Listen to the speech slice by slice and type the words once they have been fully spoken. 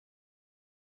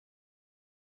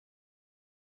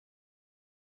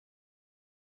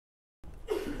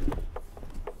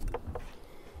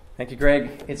Thank you,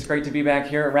 Greg. It's great to be back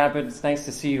here at Rapid. It's nice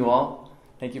to see you all.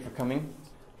 Thank you for coming.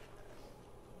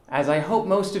 As I hope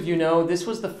most of you know, this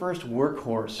was the first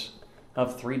workhorse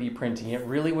of 3D printing. It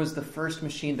really was the first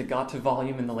machine that got to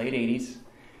volume in the late 80s.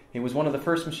 It was one of the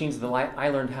first machines that I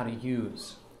learned how to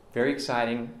use. Very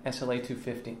exciting, SLA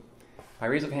 250. By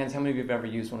raise of hands, how many of you have ever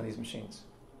used one of these machines?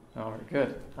 All right,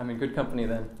 good. I'm in good company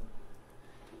then.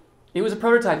 It was a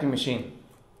prototyping machine.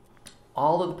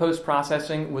 All of the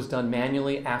post-processing was done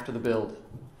manually after the build,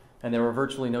 and there were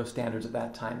virtually no standards at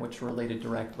that time which related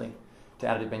directly to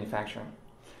additive manufacturing.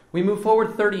 We moved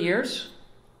forward 30 years.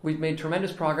 We've made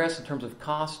tremendous progress in terms of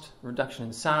cost, reduction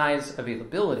in size,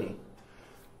 availability,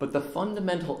 but the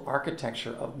fundamental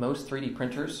architecture of most 3D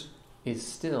printers is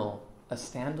still a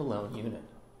standalone unit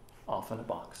off in a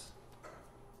box.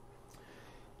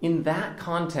 In that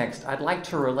context, I'd like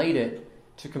to relate it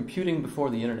to computing before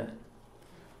the internet.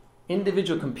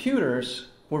 Individual computers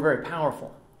were very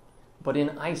powerful, but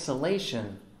in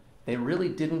isolation, they really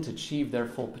didn't achieve their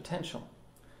full potential.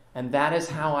 And that is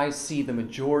how I see the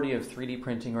majority of 3D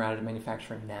printing or additive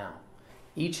manufacturing now.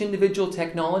 Each individual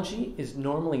technology is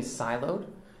normally siloed.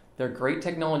 They're great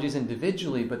technologies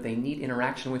individually, but they need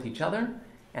interaction with each other,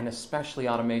 and especially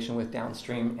automation with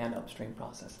downstream and upstream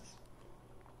processes.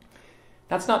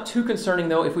 That's not too concerning,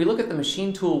 though. If we look at the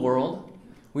machine tool world,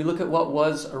 we look at what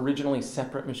was originally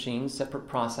separate machines, separate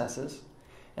processes,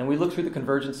 and we look through the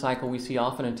convergence cycle we see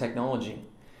often in technology,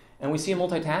 and we see a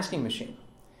multitasking machine.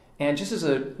 And just as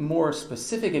a more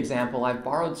specific example, I've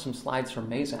borrowed some slides from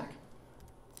Mazak,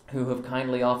 who have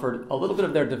kindly offered a little bit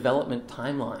of their development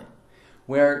timeline,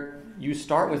 where you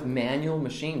start with manual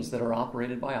machines that are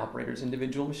operated by operators,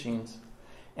 individual machines,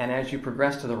 and as you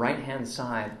progress to the right-hand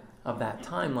side of that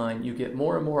timeline, you get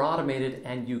more and more automated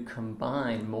and you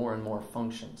combine more and more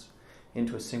functions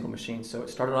into a single machine. So it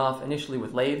started off initially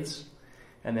with lathes,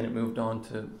 and then it moved on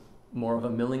to more of a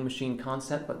milling machine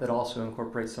concept, but that also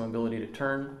incorporates some ability to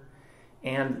turn.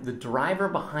 And the driver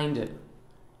behind it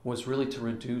was really to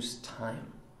reduce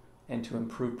time and to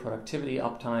improve productivity,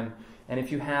 uptime. And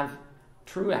if you have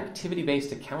true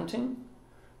activity-based accounting,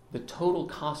 the total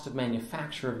cost of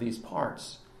manufacture of these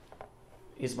parts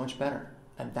is much better.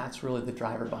 And that's really the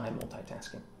driver behind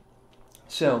multitasking.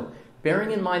 So,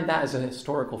 bearing in mind that as a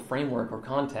historical framework or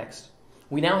context,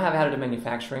 we now have additive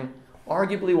manufacturing,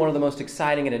 arguably one of the most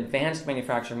exciting and advanced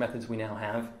manufacturing methods we now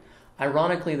have.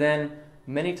 Ironically then,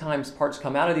 many times parts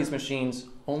come out of these machines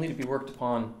only to be worked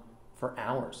upon for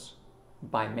hours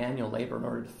by manual labor in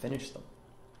order to finish them.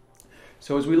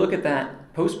 So as we look at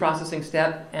that post-processing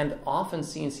step, and often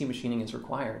CNC machining is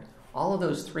required, all of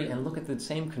those three, and look at the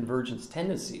same convergence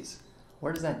tendencies,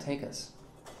 where does that take us?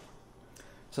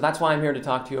 So that's why I'm here to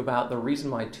talk to you about the reason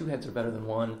why two heads are better than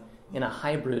one in a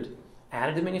hybrid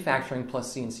additive manufacturing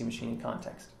plus CNC machining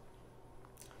context.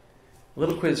 A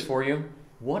little quiz for you.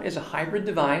 What is a hybrid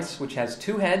device which has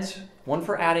two heads, one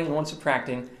for adding and one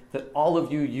subtracting, that all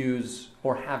of you use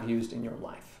or have used in your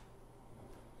life?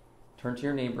 Turn to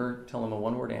your neighbor, tell them a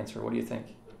one-word answer. What do you think?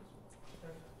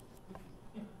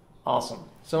 Awesome.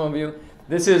 Some of you,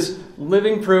 this is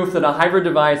living proof that a hybrid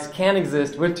device can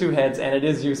exist with two heads and it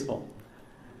is useful.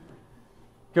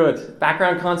 Good.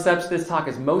 Background concepts. This talk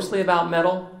is mostly about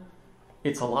metal.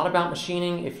 It's a lot about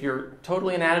machining. If you're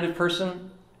totally an additive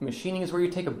person, machining is where you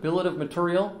take a billet of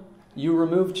material, you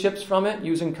remove chips from it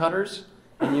using cutters,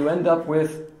 and you end up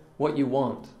with what you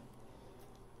want.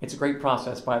 It's a great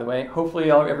process, by the way. Hopefully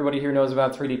everybody here knows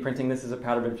about 3D printing. This is a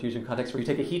powder bed fusion context where you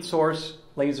take a heat source,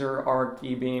 laser, arc,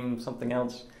 E-beam, something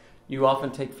else. You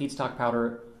often take feedstock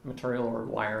powder material or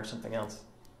wire or something else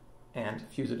and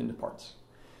fuse it into parts.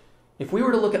 If we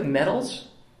were to look at metals,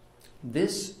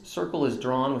 this circle is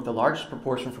drawn with the largest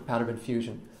proportion for powder bed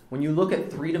fusion. When you look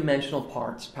at three-dimensional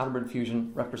parts, powder bed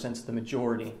fusion represents the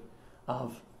majority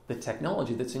of the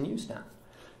technology that's in use now.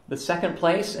 The second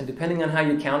place, and depending on how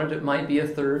you count it, it might be a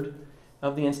third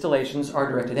of the installations, are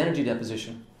directed energy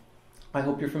deposition. I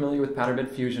hope you're familiar with powder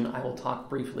bed fusion. I will talk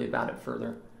briefly about it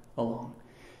further along.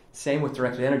 Same with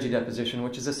directed energy deposition,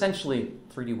 which is essentially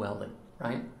 3D welding,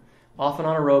 right? Often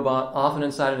on a robot, often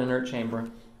inside an inert chamber.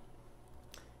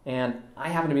 And I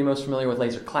happen to be most familiar with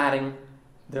laser cladding.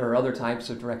 There are other types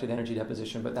of directed energy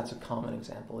deposition, but that's a common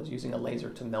example, is using a laser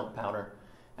to melt powder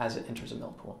as it enters a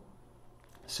melt pool.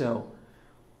 So,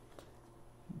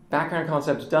 background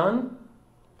concepts done.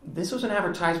 This was an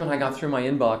advertisement I got through my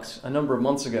inbox a number of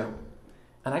months ago.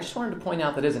 And I just wanted to point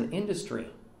out that as an industry,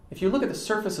 if you look at the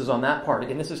surfaces on that part,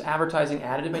 again, this is advertising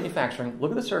additive manufacturing,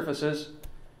 look at the surfaces,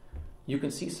 you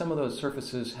can see some of those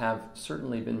surfaces have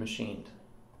certainly been machined.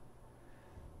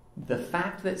 The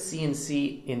fact that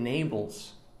CNC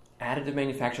enables additive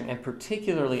manufacturing, and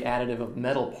particularly additive of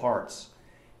metal parts,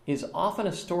 is often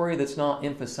a story that's not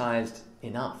emphasized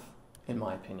enough, in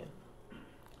my opinion.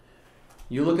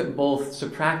 You look at both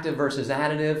subtractive versus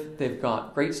additive, they've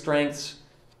got great strengths.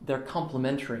 They're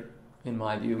complementary, in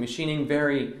my view. Machining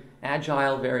very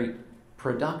agile, very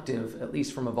productive, at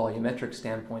least from a volumetric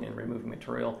standpoint in removing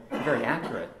material, very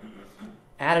accurate.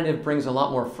 Additive brings a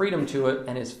lot more freedom to it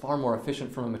and is far more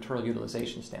efficient from a material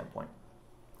utilization standpoint.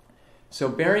 So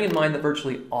bearing in mind that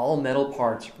virtually all metal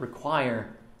parts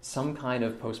require some kind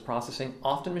of post-processing,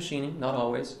 often machining, not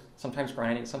always, sometimes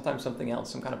grinding, sometimes something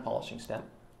else, some kind of polishing step,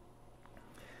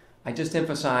 I just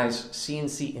emphasize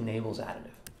CNC enables additive.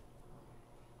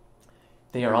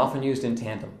 They are often used in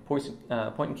tandem. Point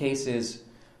in case is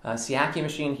a Siaki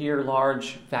machine here,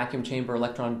 large vacuum chamber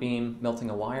electron beam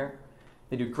melting a wire.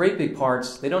 They do great big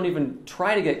parts. They don't even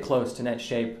try to get close to net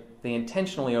shape. They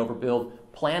intentionally overbuild,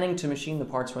 planning to machine the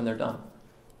parts when they're done.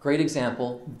 Great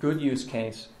example, good use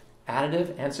case,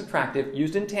 additive and subtractive,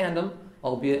 used in tandem,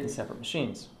 albeit in separate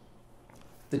machines.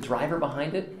 The driver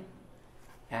behind it,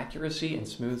 accuracy and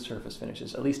smooth surface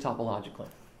finishes, at least topologically.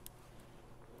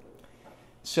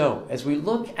 So, as we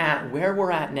look at where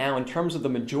we're at now in terms of the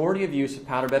majority of use of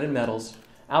powder-bedded metals,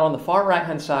 out on the far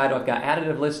right-hand side, I've got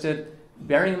additive listed.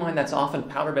 Bearing in mind that's often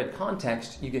powder-bed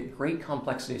context, you get great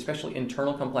complexity, especially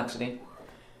internal complexity.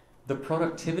 The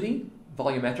productivity,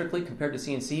 volumetrically, compared to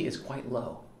CNC, is quite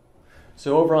low.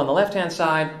 So over on the left-hand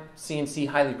side, CNC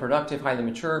highly productive, highly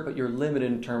mature, but you're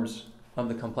limited in terms of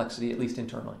the complexity, at least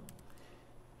internally.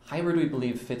 Hybrid, we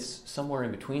believe, fits somewhere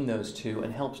in between those two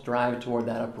and helps drive toward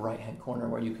that upper right-hand corner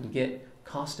where you can get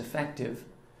cost-effective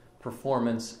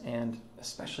performance and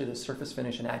especially the surface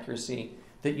finish and accuracy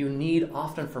that you need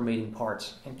often for mating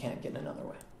parts and can't get in another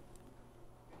way.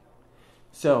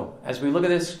 So, as we look at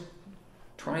this,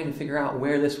 trying to figure out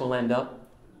where this will end up,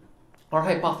 our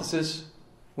hypothesis,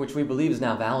 which we believe is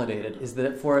now validated, is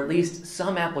that for at least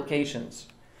some applications,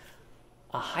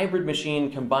 a hybrid machine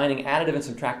combining additive and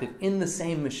subtractive in the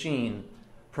same machine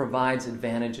provides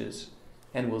advantages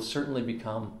and will certainly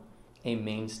become a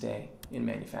mainstay in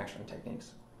manufacturing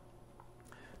techniques.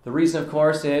 The reason, of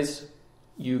course, is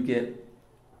you get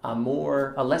a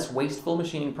less wasteful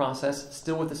machining process,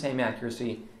 still with the same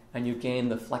accuracy, and you gain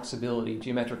the flexibility,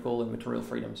 geometrical and material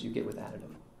freedoms you get with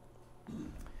additive.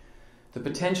 The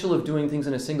potential of doing things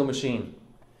in a single machine,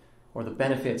 or the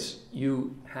benefits,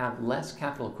 you have less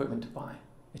capital equipment to buy.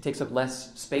 It takes up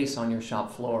less space on your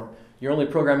shop floor. You're only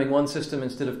programming one system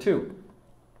instead of two.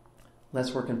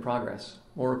 Less work in progress,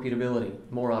 more repeatability,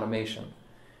 more automation.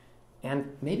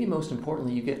 And maybe most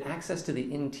importantly, you get access to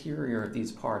the interior of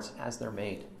these parts as they're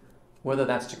made, whether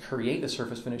that's to create the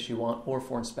surface finish you want or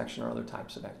for inspection or other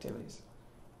types of activities.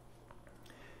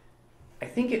 I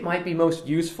think it might be most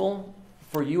useful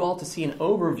for you all to see an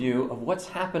overview of what's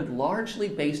happened largely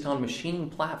based on machining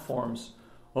platforms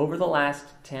over the last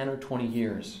 10 or 20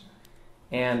 years.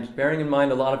 And bearing in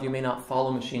mind a lot of you may not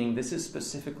follow machining, this is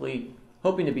specifically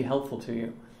hoping to be helpful to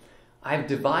you. I've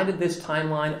divided this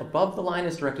timeline. Above the line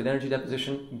is directed energy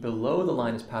deposition. Below the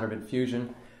line is powder bed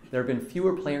fusion. There have been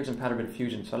fewer players in powder bed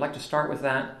fusion, so I'd like to start with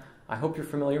that. I hope you're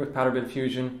familiar with powder bed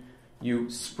fusion. You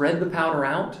spread the powder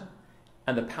out,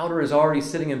 and the powder is already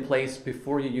sitting in place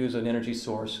before you use an energy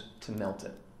source to melt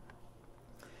it.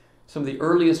 Some of the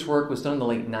earliest work was done in the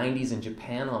late 90s in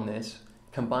Japan on this,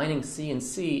 combining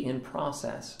CNC in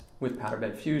process with powder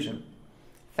bed fusion.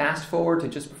 Fast forward to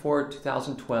just before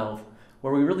 2012,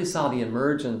 where we really saw the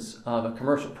emergence of a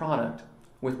commercial product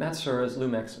with Matsura's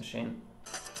Lumex machine.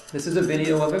 This is a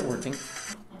video of it working,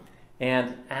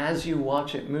 and as you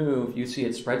watch it move, you see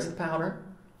it spreads the powder,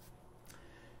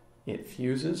 it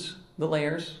fuses the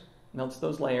layers, melts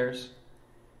those layers,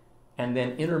 and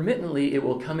then intermittently it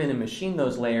will come in and machine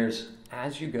those layers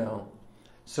as you go,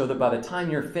 so that by the time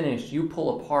you're finished, you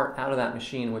pull a part out of that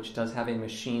machine which does have a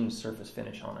machined surface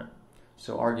finish on it.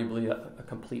 So arguably a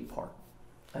complete part,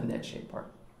 a net shape part.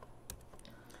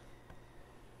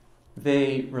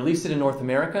 They released it in North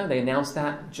America. They announced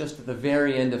that just at the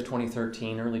very end of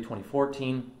 2013, early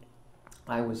 2014.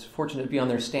 I was fortunate to be on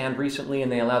their stand recently,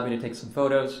 and they allowed me to take some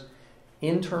photos.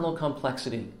 Internal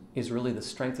complexity is really the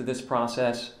strength of this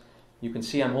process. You can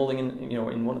see I'm holding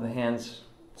in one of the hands,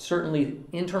 certainly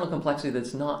internal complexity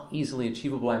that's not easily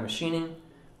achievable by machining.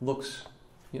 Looks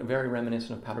very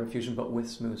reminiscent of powder bed fusion, but with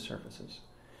smooth surfaces.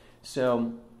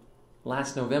 So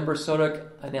last November, Sodok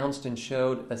announced and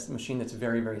showed a machine that's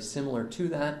very, very similar to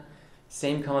that.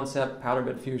 Same concept, powder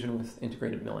bed fusion with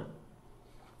integrated milling.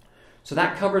 So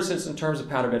that covers this in terms of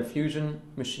powder bed fusion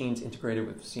machines integrated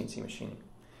with CNC machining.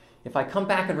 If I come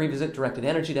back and revisit directed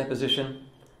energy deposition,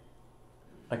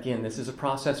 Again, this is a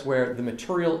process where the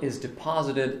material is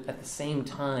deposited at the same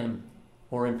time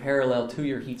or in parallel to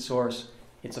your heat source.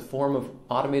 It's a form of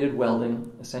automated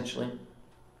welding, essentially.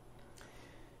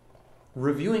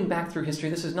 Reviewing back through history,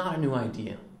 this is not a new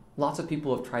idea. Lots of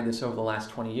people have tried this over the last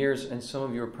 20 years, and some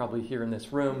of you are probably here in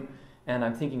this room, and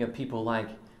I'm thinking of people like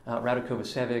Rado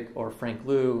Kovacevic or Frank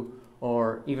Liu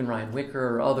or even Ryan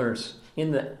Wicker or others.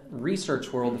 In the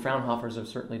research world, the Fraunhofers have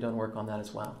certainly done work on that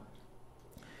as well.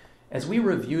 As we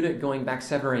reviewed it going back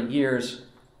 7 or 8 years,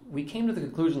 we came to the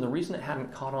conclusion the reason it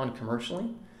hadn't caught on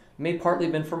commercially may partly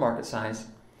have been for market size,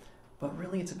 but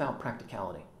really it's about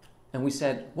practicality. And we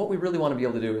said, what we really want to be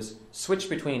able to do is switch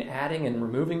between adding and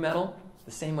removing metal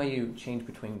the same way you change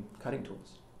between cutting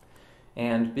tools.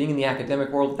 And being in the academic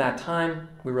world at that time,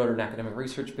 we wrote an academic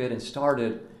research bid and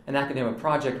started an academic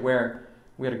project where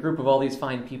we had a group of all these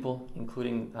fine people,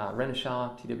 including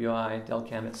Renishaw, TWI,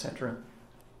 Delcam, etc.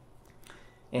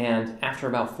 And after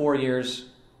about 4 years,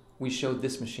 we showed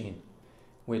this machine,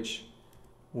 which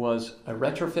was a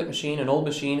retrofit machine, an old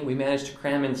machine. We managed to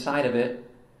cram inside of it,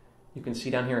 you can see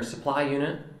down here a supply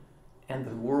unit and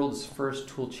the world's first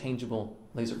tool-changeable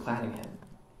laser cladding head.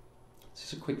 This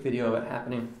is a quick video of it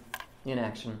happening in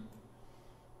action.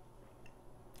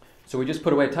 So we just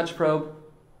put away a touch probe.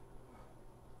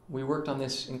 We worked on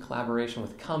this in collaboration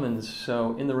with Cummins.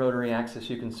 So in the rotary axis,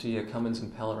 you can see a Cummins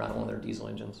impeller out of one of their diesel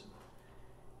engines.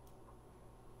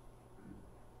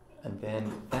 And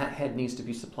then that head needs to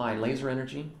be supplied laser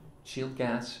energy, shield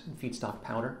gas, and feedstock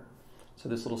powder. So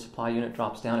this little supply unit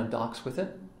drops down and docks with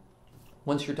it.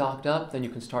 Once you're docked up, then you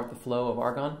can start the flow of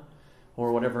argon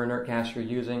or whatever inert gas you're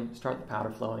using, start the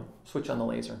powder flowing, switch on the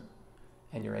laser,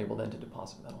 and you're able then to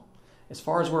deposit metal. As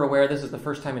far as we're aware, this is the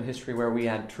first time in history where we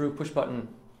had true push-button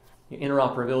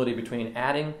interoperability between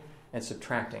adding and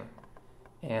subtracting.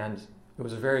 And it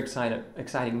was a very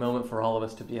exciting moment for all of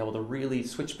us to be able to really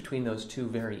switch between those two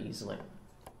very easily.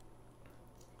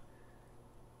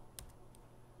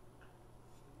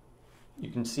 You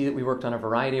can see that we worked on a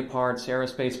variety of parts,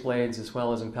 aerospace blades, as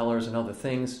well as impellers and other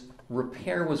things.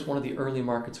 Repair was one of the early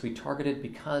markets we targeted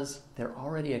because they're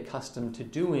already accustomed to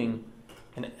doing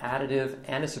an additive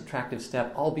and a subtractive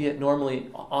step, albeit normally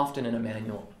often in a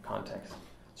manual context.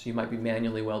 So you might be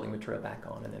manually welding material back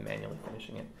on and then manually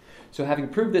finishing it. So having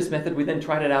proved this method, we then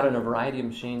tried it out in a variety of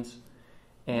machines.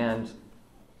 And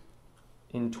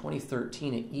in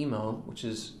 2013 at EMO, which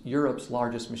is Europe's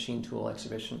largest machine tool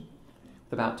exhibition,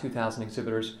 with about 2,000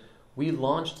 exhibitors, we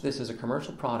launched this as a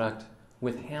commercial product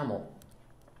with Hamel,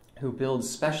 who builds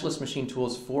specialist machine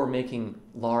tools for making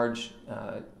large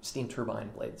steam turbine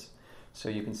blades. So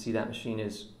you can see that machine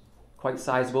is quite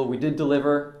sizable. We did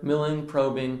deliver milling,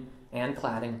 probing, and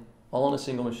cladding, all in a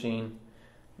single machine.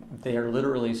 They are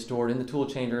literally stored in the tool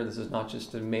changer. This is not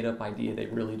just a made-up idea. They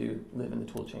really do live in the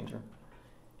tool changer.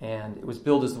 And it was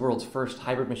billed as the world's first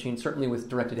hybrid machine, certainly with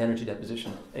directed energy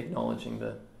deposition, acknowledging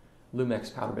the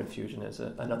Lumex powder bed fusion as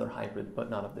another hybrid, but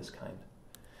not of this kind.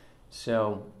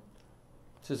 So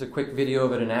this is a quick video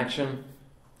of it in action.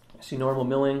 You see normal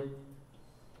milling.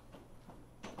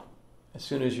 As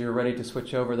soon as you're ready to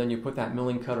switch over, then you put that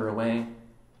milling cutter away.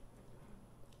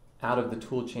 Out of the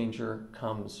tool changer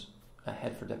comes a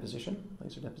head for deposition,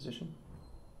 laser deposition.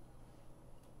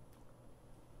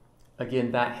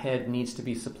 Again, that head needs to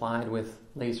be supplied with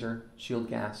laser, shield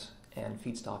gas, and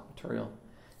feedstock material.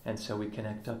 And so we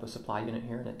connect up a supply unit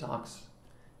here and it docks.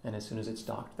 And as soon as it's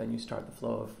docked, then you start the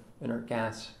flow of inert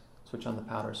gas, switch on the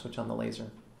powder, switch on the laser,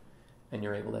 and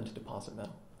you're able then to deposit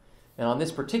metal. And on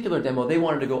this particular demo, they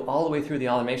wanted to go all the way through the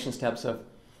automation steps of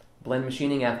blend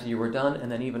machining after you were done,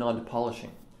 and then even on to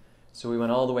polishing. So we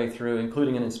went all the way through,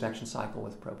 including an inspection cycle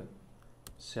with probing.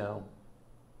 So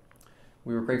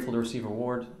we were grateful to receive an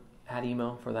award at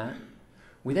EMO for that.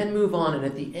 We then move on, and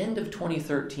at the end of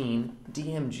 2013,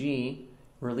 DMG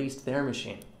released their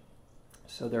machine.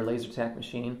 So their LaserTech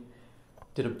machine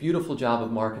did a beautiful job of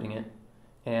marketing it.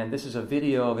 And this is a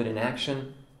video of it in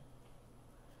action.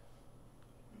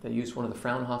 They used one of the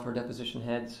Fraunhofer deposition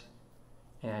heads.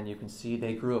 And you can see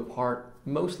they grew a part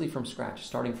mostly from scratch,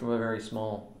 starting from a very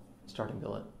small starting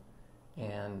billet.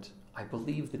 And I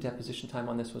believe the deposition time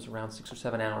on this was around 6 or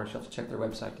 7 hours. You'll have to check their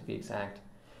website to be exact.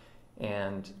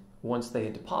 And once they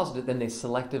had deposited, then they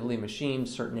selectively machined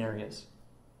certain areas.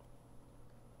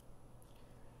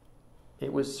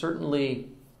 It was certainly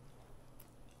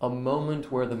a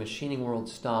moment where the machining world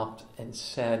stopped and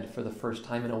said, for the first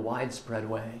time in a widespread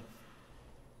way,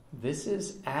 this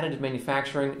is additive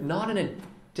manufacturing, not in a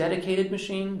dedicated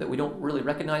machine that we don't really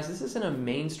recognize. This is in a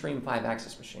mainstream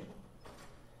 5-axis machine.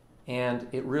 And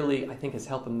it really, I think, has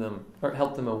helped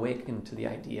them awaken to the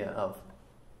idea of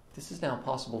this is now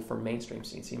possible for mainstream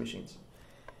CNC machines.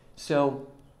 So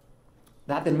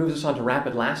that then moves us on to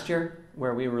Rapid last year,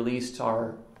 where we released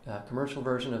our commercial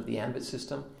version of the Ambit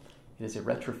system. It is a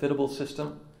retrofittable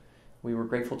system. We were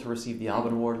grateful to receive the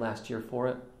Alban Award last year for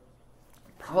it.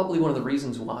 Probably one of the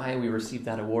reasons why we received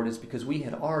that award is because we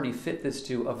had already fit this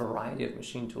to a variety of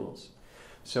machine tools.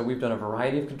 So we've done a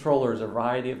variety of controllers, a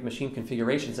variety of machine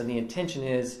configurations, and the intention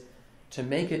is to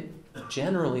make it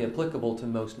generally applicable to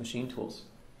most machine tools.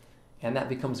 And that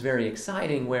becomes very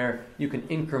exciting, where you can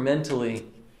incrementally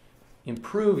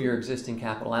improve your existing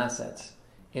capital assets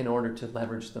in order to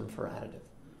leverage them for additive.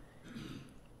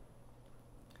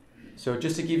 So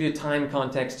just to give you a time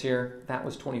context here, that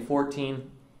was 2014.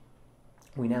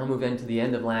 We now move into the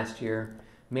end of last year.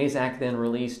 Mazak then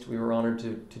released, we were honored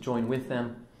to join with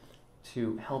them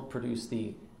to help produce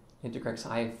the Integrex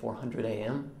i400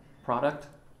 AM product.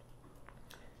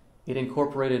 It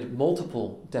incorporated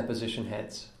multiple deposition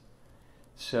heads.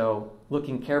 So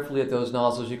looking carefully at those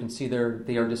nozzles, you can see they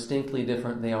are distinctly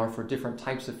different. They are for different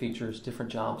types of features,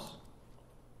 different jobs.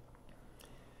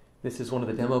 This is one of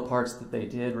the demo parts that they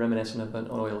did, reminiscent of an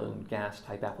oil and gas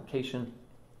type application.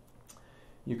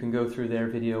 You can go through their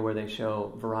video where they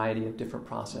show a variety of different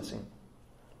processing.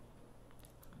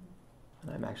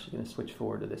 And I'm actually going to switch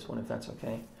forward to this one if that's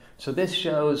okay. So this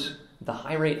shows the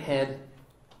high rate head,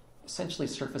 essentially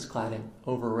surface cladding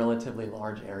over a relatively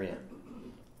large area.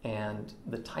 And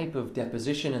the type of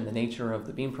deposition and the nature of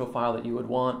the beam profile that you would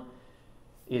want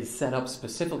is set up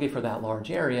specifically for that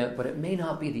large area, but it may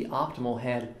not be the optimal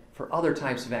head for other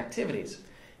types of activities.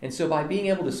 And so by being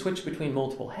able to switch between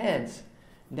multiple heads,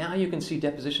 now you can see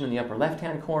deposition in the upper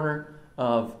left-hand corner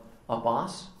of a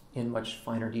boss in much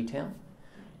finer detail.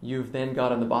 You've then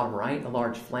got on the bottom right a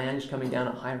large flange coming down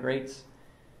at high rates,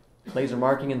 laser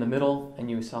marking in the middle, and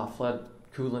you saw flood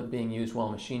coolant being used while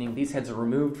machining. These heads are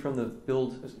removed from the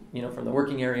build, from the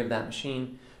working area of that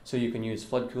machine, so you can use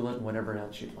flood coolant and whatever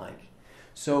else you'd like.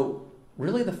 So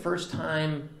really the first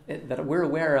time that we're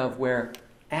aware of where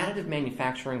additive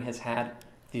manufacturing has had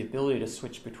the ability to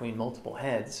switch between multiple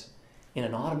heads in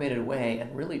an automated way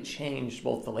and really changed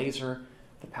both the laser,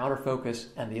 the powder focus,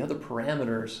 and the other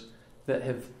parameters that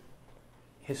have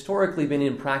historically been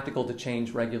impractical to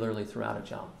change regularly throughout a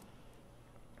job.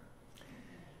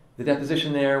 The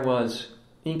deposition there was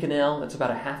Inconel. That's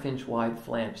about a 1/2 inch wide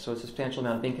flange, so a substantial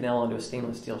amount of Inconel onto a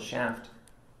stainless steel shaft.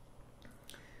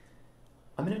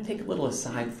 I'm going to take a little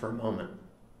aside for a moment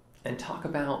and talk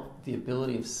about the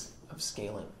ability of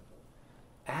scaling.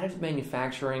 Additive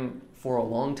manufacturing for a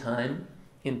long time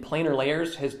in planar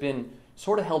layers has been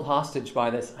sort of held hostage by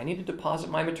this. I need to deposit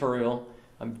my material.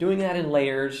 I'm doing that in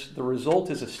layers. The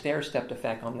result is a stair-stepped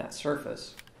effect on that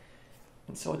surface.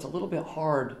 And so it's a little bit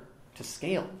hard to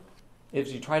scale.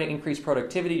 If you try to increase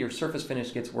productivity, your surface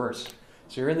finish gets worse.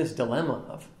 So you're in this dilemma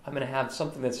of, I'm going to have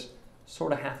something that's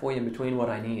sort of halfway in between what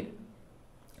I need.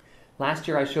 Last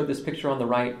year I showed this picture on the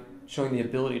right showing the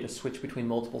ability to switch between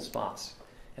multiple spots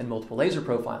and multiple laser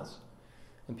profiles.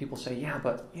 And people say, yeah,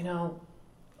 but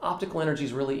optical energy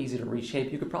is really easy to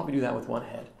reshape. You could probably do that with one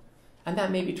head. And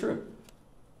that may be true.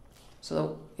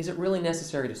 So is it really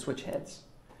necessary to switch heads?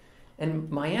 And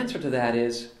my answer to that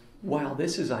is, while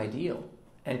this is ideal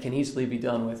and can easily be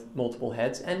done with multiple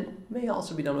heads and may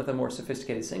also be done with a more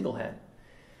sophisticated single head,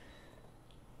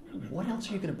 what else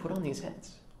are you going to put on these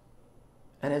heads?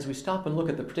 And as we stop and look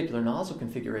at the particular nozzle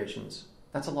configurations,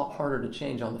 that's a lot harder to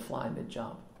change on the fly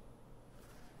mid-job.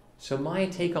 So my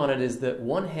take on it is that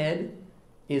one head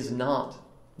does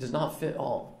not fit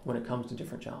all when it comes to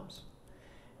different jobs.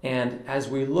 And as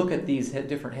we look at these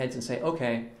different heads and say,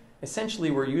 okay, essentially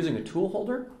we're using a tool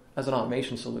holder as an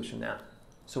automation solution now.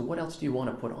 So what else do you want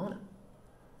to put on it?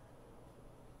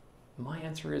 My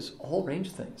answer is a whole range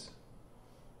of things.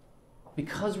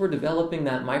 Because we're developing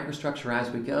that microstructure as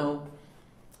we go,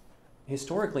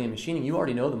 historically in machining, you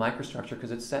already know the microstructure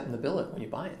because it's set in the billet when you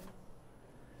buy it.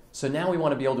 So now we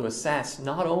want to be able to assess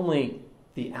not only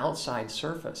the outside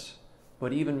surface,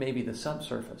 but even maybe the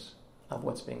subsurface of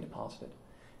what's being deposited.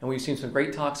 And we've seen some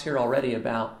great talks here already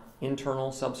about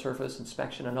internal subsurface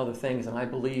inspection and other things, and I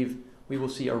believe we will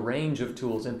see a range of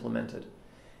tools implemented.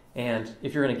 And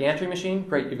if you're in a gantry machine,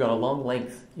 great, you've got a long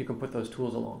length, you can put those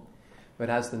tools along. But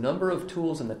as the number of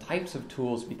tools and the types of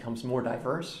tools becomes more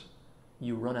diverse,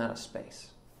 you run out of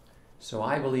space. So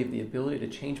I believe the ability to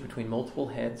change between multiple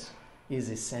heads is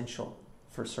essential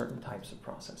for certain types of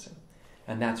processing.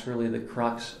 And that's really the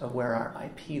crux of where our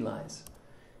IP lies,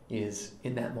 is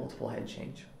in that multiple head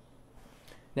change.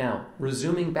 Now,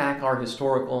 resuming back our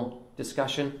historical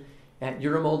discussion, at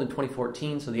Euromold in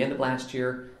 2014, so the end of last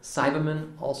year,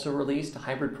 Cyberman also released a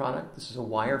hybrid product. This is a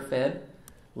wire-fed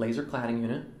laser cladding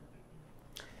unit.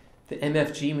 The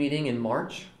MFG meeting in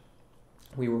March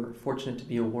We were fortunate to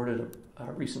be awarded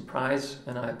a recent prize,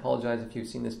 and I apologize if you've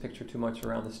seen this picture too much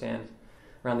around the stand,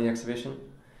 around the exhibition.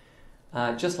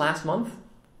 Just last month,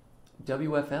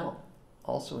 WFL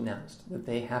also announced that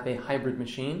they have a hybrid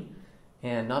machine,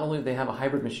 and not only do they have a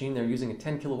hybrid machine, they're using a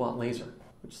 10 kilowatt laser,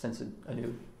 which sets a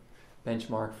new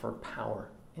benchmark for power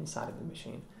inside of the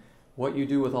machine. What you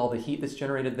do with all the heat that's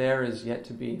generated there is yet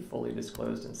to be fully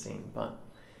disclosed and seen, but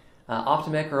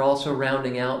Optimec are also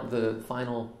rounding out the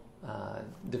final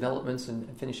developments and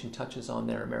finishing touches on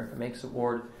their America Makes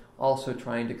Award, also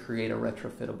trying to create a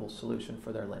retrofittable solution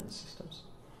for their lens systems.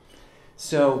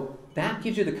 So that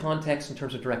gives you the context in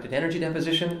terms of directed energy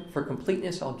deposition. For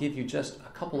completeness, I'll give you just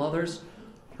a couple others.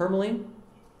 Permalink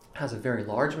has a very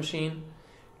large machine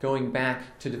going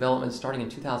back to development starting in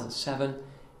 2007.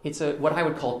 It's what I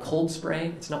would call cold spray.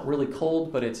 It's not really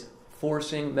cold, but it's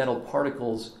forcing metal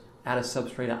particles at a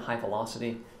substrate at high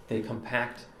velocity. They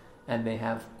compact, and they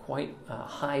have quite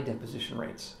high deposition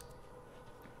rates.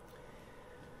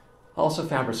 Also,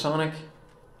 Fabrasonic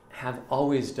have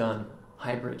always done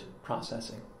hybrid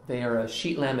processing. They are a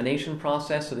sheet lamination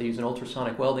process, so they use an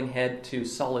ultrasonic welding head to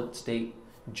solid state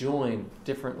join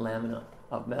different lamina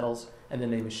of metals, and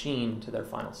then they machine to their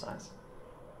final size.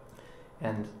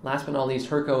 And last but not least,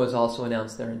 Herco has also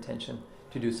announced their intention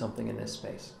to do something in this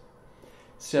space.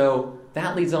 So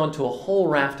that leads on to a whole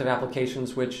raft of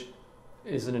applications, which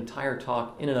is an entire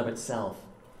talk in and of itself.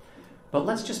 But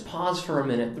let's just pause for a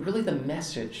minute. Really, the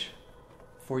message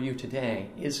for you today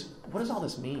is, what does all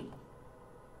this mean?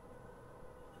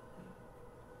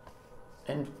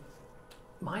 And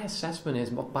my assessment is,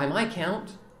 by my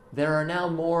count, there are now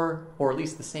more, or at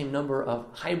least the same number of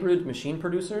hybrid machine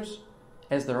producers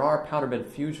as there are powder bed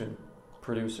fusion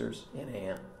producers in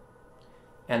AM.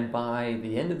 And by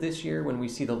the end of this year, when we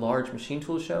see the large machine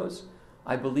tool shows,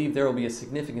 I believe there will be a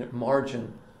significant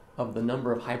margin of the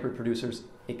number of hybrid producers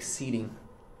exceeding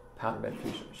powder bed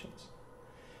fusion machines.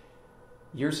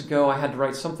 Years ago, I had to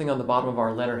write something on the bottom of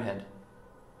our letterhead.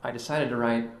 I decided to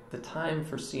write, "The time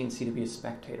for CNC to be a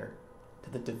spectator to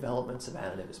the developments of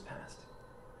additive is past."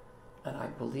 And I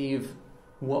believe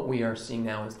what we are seeing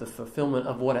now is the fulfillment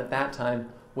of what at that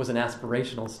time was an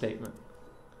aspirational statement.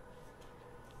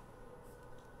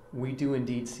 We do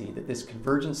indeed see that this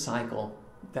convergence cycle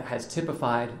that has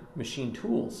typified machine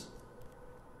tools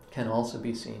can also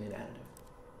be seen in additive.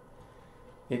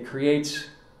 It creates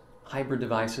hybrid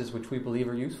devices which we believe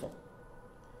are useful.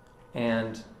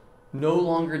 And no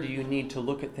longer do you need to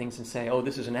look at things and say, oh,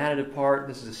 this is an additive part,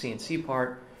 this is a CNC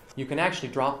part. You can actually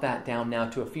drop that down now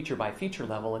to a feature-by-feature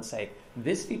level and say,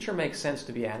 this feature makes sense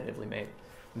to be additively made.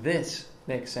 This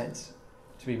makes sense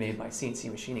to be made by CNC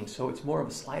machining. So it's more of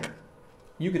a slider.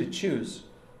 You get to choose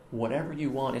whatever you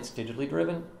want. It's digitally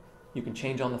driven. You can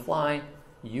change on the fly.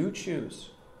 You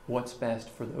choose what's best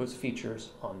for those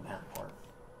features on that part.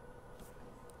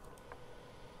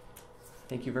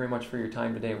 Thank you very much for your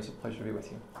time today. It was a pleasure to be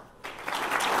with you.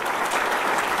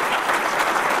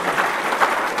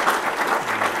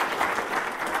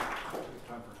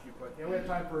 We have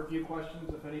time for a few questions.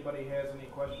 If anybody has any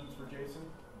questions for Jason.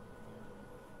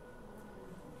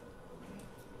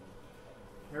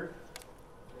 Eric?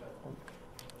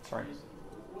 Sorry.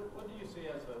 What do you see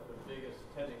as the biggest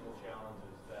technical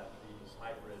challenges that these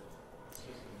hybrid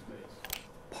systems face?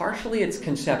 Partially, it's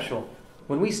conceptual.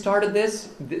 When we started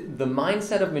this, the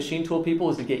mindset of machine tool people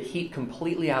is to get heat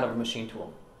completely out of a machine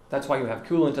tool. That's why you have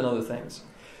coolant and other things.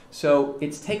 So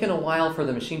it's taken a while for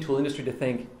the machine tool industry to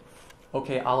think,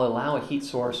 okay, I'll allow a heat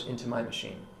source into my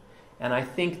machine. And I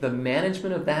think the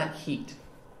management of that heat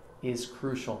is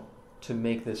crucial to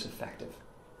make this effective.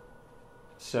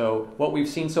 So what we've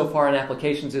seen so far in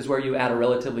applications is where you add a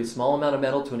relatively small amount of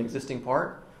metal to an existing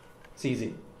part. It's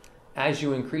easy. As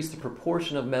you increase the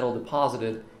proportion of metal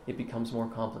deposited, it becomes more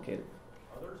complicated.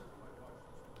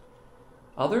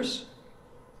 Others?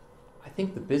 I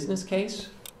think the business case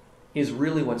is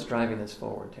really what's driving this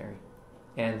forward, Terry.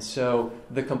 And so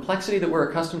the complexity that we're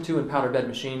accustomed to in powder bed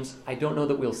machines, I don't know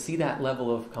that we'll see that level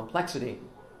of complexity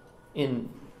in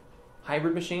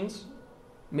hybrid machines,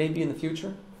 maybe in the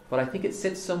future, but I think it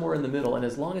sits somewhere in the middle. And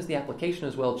as long as the application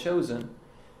is well chosen,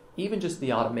 even just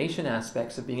the automation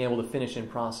aspects of being able to finish in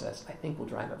process, I think will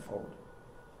drive it forward.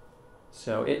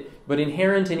 But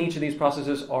inherent in each of these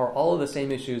processes are all of the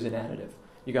same issues in additive.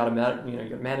 You got to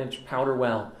manage powder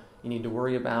well. You need to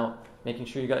worry about making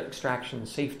sure you got extraction,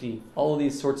 safety, all of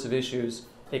these sorts of issues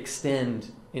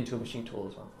extend into a machine tool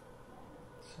as well.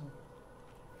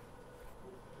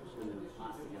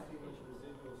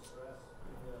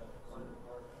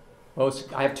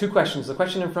 I have two questions. The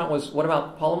question in front was, what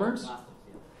about polymers?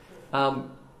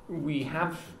 We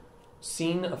have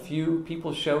seen a few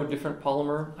people show different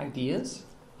polymer ideas.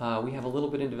 We have a little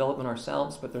bit in development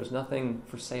ourselves, but there's nothing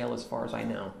for sale as far as I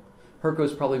know.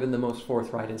 Herco's probably been the most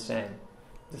forthright in saying,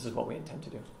 this is what we intend to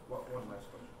do. One last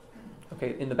question.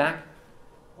 Okay, in the back.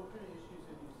 What kind of issues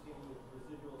have you seen with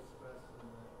residual stress in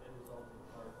the end resulting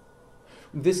parts?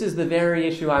 This is the very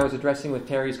issue I was addressing with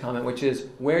Terry's comment, which is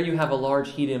where you have a large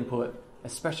heat input,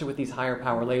 especially with these higher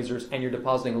power lasers, and you're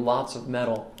depositing lots of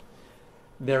metal,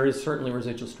 there is certainly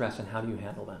residual stress, and how do you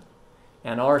handle that?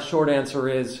 And our short answer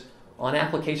is, on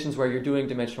applications where you're doing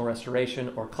dimensional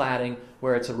restoration or cladding,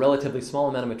 where it's a relatively small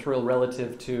amount of material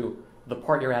relative to the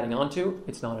part you're adding onto,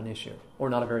 it's not an issue, or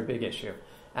not a very big issue.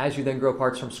 As you then grow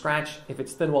parts from scratch, if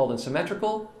it's thin-walled and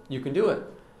symmetrical, you can do it.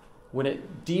 When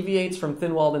it deviates from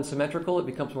thin-walled and symmetrical, it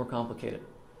becomes more complicated.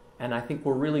 And I think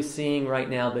we're really seeing right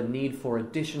now the need for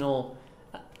additional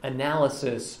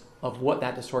analysis of what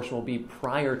that distortion will be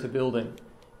prior to building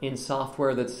in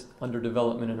software that's under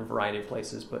development in a variety of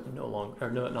places, but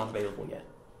not available yet.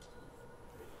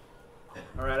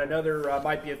 All right, I know there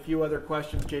might be a few other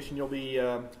questions. Jason, you'll be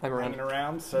hanging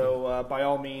around, so by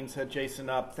all means, head Jason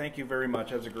up. Thank you very much.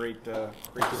 That was a great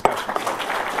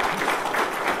discussion.